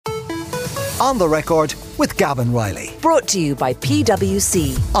On the Record with Gavin Riley. Brought to you by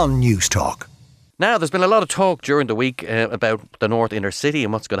PwC on News Talk. Now, there's been a lot of talk during the week about the North Inner City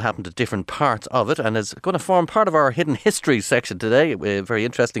and what's going to happen to different parts of it, and it's going to form part of our Hidden History section today. Very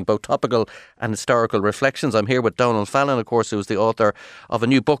interesting, both topical and historical reflections. I'm here with Donal Fallon, of course, who's the author of a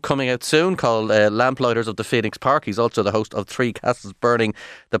new book coming out soon called Lamplighters of the Phoenix Park. He's also the host of Three Castles Burning,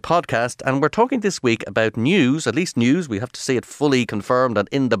 the podcast. And we're talking this week about news, at least news. We have to see it fully confirmed and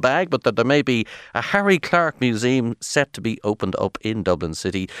in the bag, but that there may be a Harry Clarke Museum set to be opened up in Dublin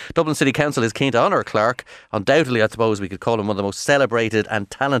City. Dublin City Council is keen to honour Clarke. Undoubtedly, I suppose we could call him one of the most celebrated and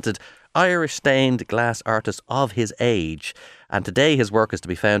talented Irish stained glass artists of his age. And today his work is to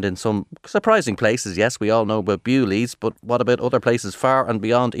be found in some surprising places. Yes, we all know about Bewley's, but what about other places far and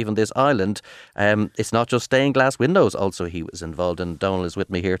beyond even this island? It's not just stained glass windows also he was involved in. Donal is with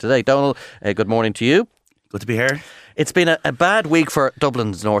me here today. Donal, good morning to you. Good to be here. It's been a bad week for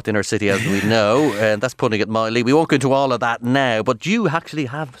Dublin's North Inner City, as we know, and that's putting it mildly. We won't go into all of that now, but you actually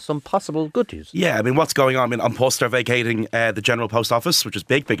have some possible good news. Yeah, I mean, what's going on? I mean, An Post are vacating the General Post Office, which is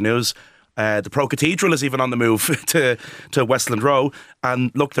big news. The Pro Cathedral is even on the move to Westland Row.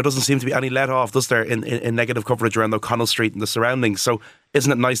 And look, there doesn't seem to be any let off, does there, in negative coverage around O'Connell Street and the surroundings. So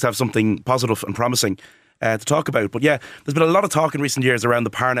isn't it nice to have something positive and promising to talk about? But yeah, there's been a lot of talk in recent years around the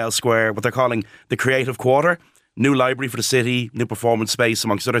Parnell Square, what they're calling the Creative Quarter. New library for the city, new performance space,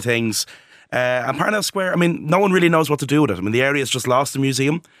 amongst other things. And Parnell Square, I mean, no one really knows what to do with it. I mean, the area has just lost the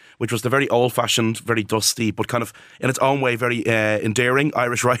museum, which was the very old-fashioned, very dusty, but kind of, in its own way, very endearing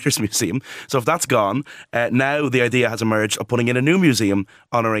Irish Writers' Museum. So if that's gone, now the idea has emerged of putting in a new museum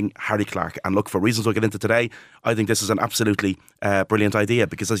honouring Harry Clarke. And look, for reasons we'll get into today, I think this is an absolutely brilliant idea,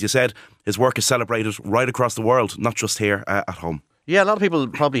 because as you said, his work is celebrated right across the world, not just here at home. Yeah, a lot of people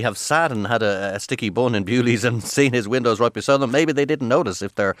probably have sat and had a sticky bun in Bewley's and seen his windows right beside them. Maybe they didn't notice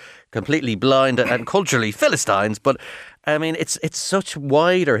if they're completely blind and culturally Philistines. But, I mean, it's such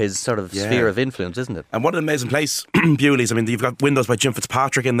wider his sort of sphere of influence, isn't it? And what an amazing place, Bewley's. I mean, you've got windows by Jim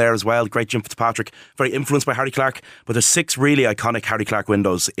Fitzpatrick in there as well. Great Jim Fitzpatrick. Very influenced by Harry Clarke. But there's 6 really iconic Harry Clarke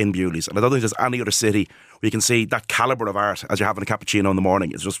windows in Bewley's. And I don't think there's any other city where you can see that calibre of art as you're having a cappuccino in the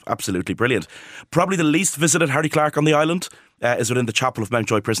morning. It's just absolutely brilliant. Probably the least visited Harry Clarke on the island is within the chapel of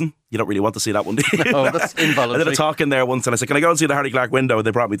Mountjoy Prison. You don't really want to see that one, do you? No, that's involuntary. I did a talk in there once and I said, can I go and see the Harry Clarke window? And they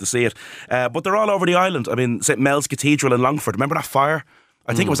brought me to see it. But they're all over the island. I mean, St Mel's Cathedral in Longford. Remember that fire?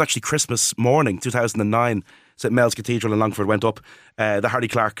 I think it was actually Christmas morning, 2009. St Mel's Cathedral in Longford went up. The Harry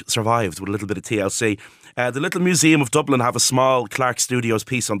Clarke survived with a little bit of TLC. The Little Museum of Dublin have a small Clarke Studios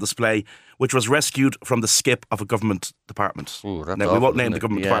piece on display, which was rescued from the skip of a government department. Ooh, that's now, awful, we won't name the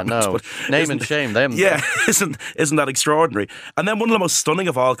government department. No. But name and shame them. Yeah, isn't that extraordinary? And then one of the most stunning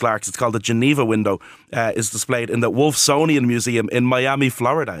of all Clarke's, it's called the Geneva window, is displayed in the Wolfsonian Museum in Miami,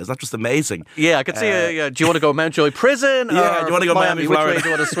 Florida. Is that just amazing? Yeah, I could see, do you want to go Mountjoy Prison? Yeah, do you want to go Miami, Florida? Which way do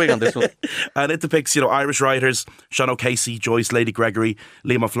you want to swing on this one? And it depicts, Irish writers, Sean O'Casey, Joyce, Lady Gregory,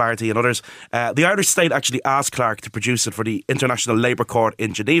 Liam O'Flaherty and others. The Irish state actually asked Clarke to produce it for the International Labour Court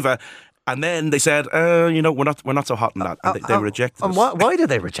in Geneva. And then they said, we're not so hot on that. And they rejected it. And why did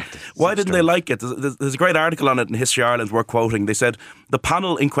they reject it? Why didn't they like it? There's a great article on it in History Ireland worth quoting. They said, the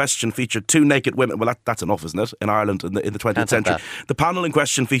panel in question featured 2 naked women. Well, that's enough, isn't it? In Ireland in the 20th century. The panel in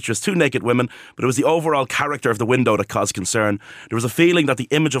question features 2 naked women, but it was the overall character of the window that caused concern. There was a feeling that the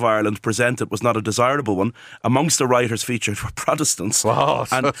image of Ireland presented was not a desirable one. Amongst the writers featured were Protestants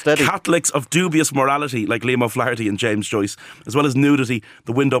and Catholics of dubious morality like Liam O'Flaherty and James Joyce. As well as nudity,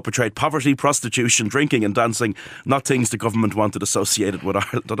 the window portrayed poverty, prostitution, drinking and dancing, not things the government wanted associated with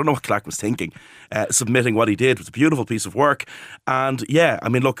Ireland. I don't know what Clarke was thinking, submitting what he did. It was a beautiful piece of work. And yeah, I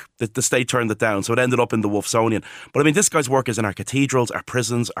mean, look, the state turned it down, so it ended up in the Wolfsonian. But I mean, this guy's work is in our cathedrals, our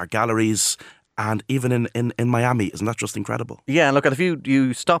prisons, our galleries, and even in Miami. Isn't that just incredible? Yeah, and look, if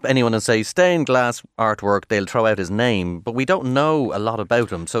you stop anyone and say stained glass artwork, they'll throw out his name, but we don't know a lot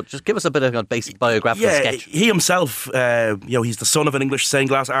about him. So just give us a bit of a basic biographical sketch. He himself, he's the son of an English stained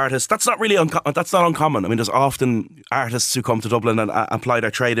glass artist. That's not really that's not uncommon. I mean, there's often artists who come to Dublin and apply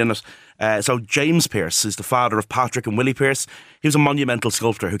their trade in it. So James Pearce is the father of Patrick and Willie Pearce. He was a monumental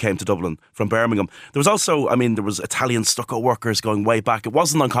sculptor who came to Dublin from Birmingham. There was also, there was Italian stucco workers going way back. It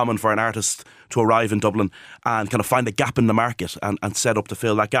wasn't uncommon for an artist to arrive in Dublin and kind of find a gap in the market and set up to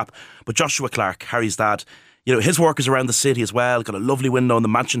fill that gap. But Joshua Clarke, Harry's dad, his work is around the city as well. Got a lovely window in the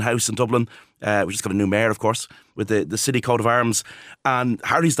Mansion House in Dublin, which has got a new mayor, of course, with the city coat of arms. And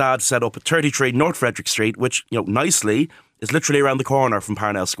Harry's dad set up at 33 North Frederick Street, which, nicely is literally around the corner from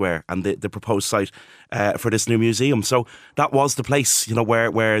Parnell Square and the proposed site for this new museum. So that was the place,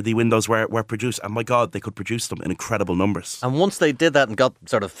 where the windows were produced. And my God, they could produce them in incredible numbers. And once they did that and got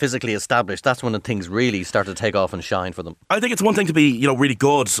sort of physically established, that's when things really started to take off and shine for them. I think it's one thing to be, really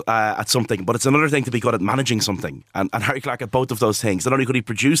good at something, but it's another thing to be good at managing something. And Harry Clarke had both of those things. Not only could he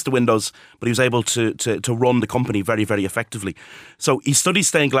produce the windows, but he was able to run the company very, very effectively. So he studied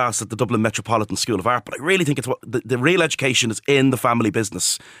stained glass at the Dublin Metropolitan School of Art, but I really think it's the real education is in the family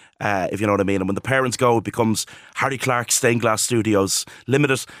business, if you know what I mean. And when the parents go, it becomes Harry Clarke Stained Glass Studios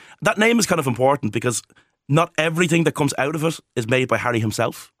Limited. That name is kind of important because not everything that comes out of it is made by Harry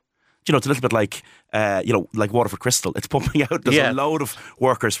himself. It's a little bit like, like water for crystal. It's pumping out. There's a load of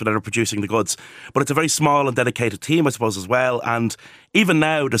workers that are producing the goods. But it's a very small and dedicated team, I suppose, as well. And even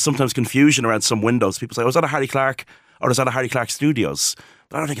now, there's sometimes confusion around some windows. People say, is that a Harry Clarke or is that a Harry Clarke Studios?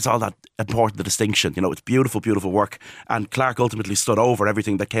 But I don't think it's all that important, the distinction. It's beautiful, beautiful work. And Clarke ultimately stood over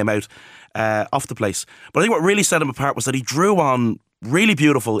everything that came out off the place. But I think what really set him apart was that he drew on really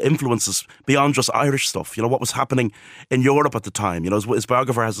beautiful influences beyond just Irish stuff. What was happening in Europe at the time. His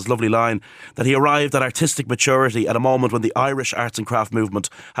biographer has this lovely line that he arrived at artistic maturity at a moment when the Irish arts and craft movement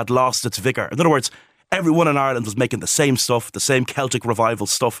had lost its vigour. In other words, everyone in Ireland was making the same stuff, the same Celtic revival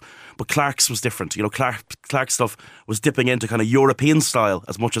stuff, but Clarke's was different. Clarke's stuff was dipping into kind of European style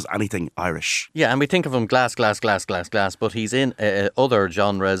as much as anything Irish. Yeah, and we think of him glass, but he's in other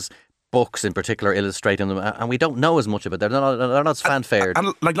genres, books in particular, illustrating them, and we don't know as much about them. They're not as fanfared.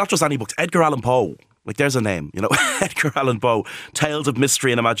 And not just any books. Edgar Allan Poe. There's a name, Edgar Allan Poe, Tales of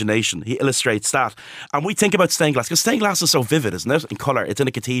Mystery and Imagination. He illustrates that. And we think about stained glass, because stained glass is so vivid, isn't it? In colour. It's in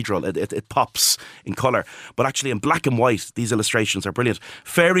a cathedral. It pops in colour. But actually in black and white, these illustrations are brilliant.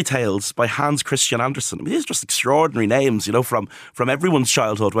 Fairy Tales by Hans Christian Andersen. These are just extraordinary names, from everyone's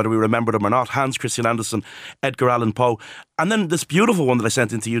childhood, whether we remember them or not. Hans Christian Andersen, Edgar Allan Poe. And then this beautiful one that I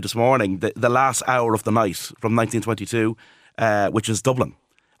sent into you this morning, The Last Hour of the Night from 1922, which is Dublin.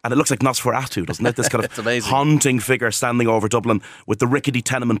 And it looks like Nosferatu, doesn't it? This kind of haunting figure standing over Dublin with the rickety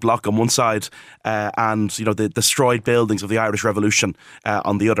tenement block on one side and, the destroyed buildings of the Irish Revolution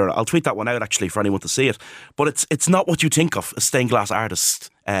on the other. I'll tweet that one out, actually, for anyone to see it. But it's not what you think of a stained glass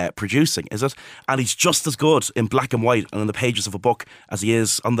artist producing, is it? And he's just as good in black and white and on the pages of a book as he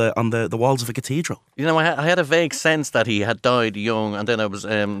is on the walls of a cathedral. I had a vague sense that he had died young, and then I was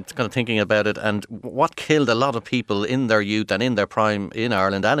kind of thinking about it, and what killed a lot of people in their youth and in their prime in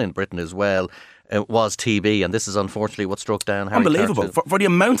Ireland and in Britain as well was TB, and this is unfortunately what struck down Harry Unbelievable. Clarke. For the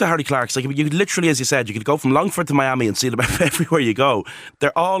amount of Harry Clarkes, you could literally, as you said, you could go from Longford to Miami and see them everywhere you go.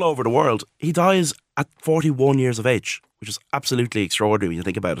 They're all over the world. He dies at 41 years of age, which is absolutely extraordinary when you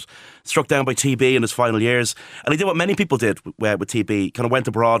think about it. Struck down by TB in his final years. And he did what many people did with TB, kind of went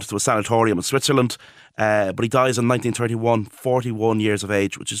abroad to a sanatorium in Switzerland. But he dies in 1931, 41 years of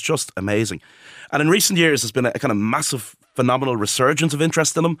age, which is just amazing. And in recent years, there's been a kind of massive, phenomenal resurgence of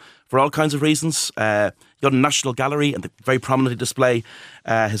interest in him for all kinds of reasons. You got a National Gallery and they very prominently display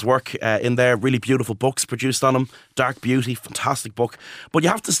his work in there. Really beautiful books produced on him. Dark Beauty, fantastic book. But you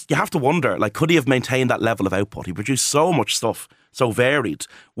have to wonder, could he have maintained that level of output? He produced so much stuff, so varied.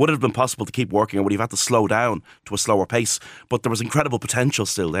 Would it have been possible to keep working, or would he have had to slow down to a slower pace? But there was incredible potential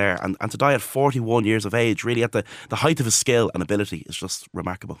still there. And to die at 41 years of age, really at the height of his skill and ability, is just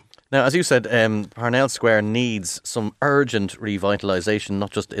remarkable. Now, as you said, Parnell Square needs some urgent revitalisation,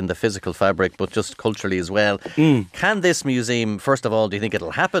 not just in the physical fabric, but just culturally as well. Can this museum, first of all, do you think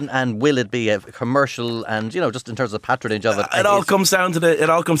it'll happen? And will it be a commercial and, just in terms of patronage of it? It all comes down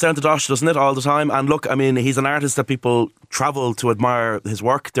to Dosh, doesn't it, all the time? And look, he's an artist that people travel to admire his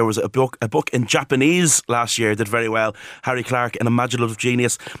work. There was a book in Japanese last year did very well. Harry Clarke, An Imaginative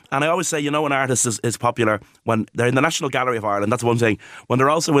Genius. And I always say, an artist is popular when they're in the National Gallery of Ireland. That's one thing. When they're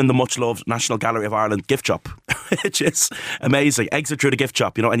also in the much loved National Gallery of Ireland gift shop, which is amazing. Exit through the gift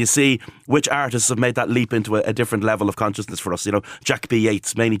shop, and you see which artists have made that leap into a different level of consciousness for us. Jack B.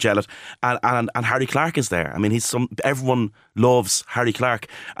 Yeats, Maney Jellett, and Harry Clarke is there. Everyone loves Harry Clarke,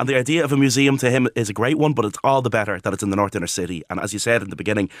 and the idea of a museum to him is a great one, but it's all the better that it's in the North Inner City. And as you said in the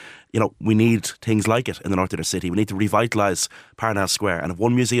beginning, we need things like it in the North Inner City. We need to revitalise Parnell Square, and if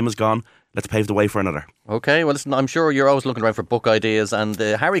one museum is gone, let's pave the way for another. Okay, well listen, I'm sure you're always looking around for book ideas, and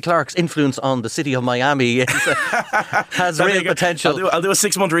Harry Clarke's influence on the city of Miami has real potential. I'll do a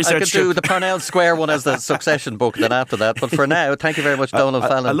 6-month research. I could do the Parnell Square one as the Succession book then after that. But for now, thank you very much, Donal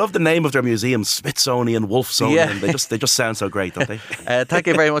Fallon. I love the name of their museum, Smithsonian, Wolfsonian. Yeah. They just sound so great, don't they? Thank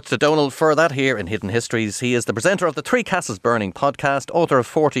you very much to Donal for that here in Hidden Histories. He is the presenter of the Three Castles Burning podcast, author of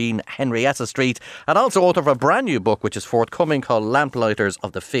 14 Henrietta Street, and also author of a brand new book which is forthcoming called Lamplighters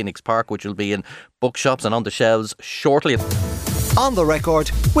of the Phoenix Park, which which will be in bookshops and on the shelves shortly. On the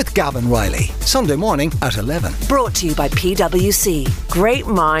Record with Gavin Riley. Sunday morning at 11. Brought to you by PwC. Great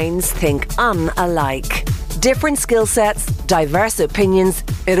minds think unalike. Different skill sets, diverse opinions.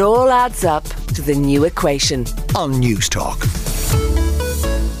 It all adds up to the new equation. On News Talk.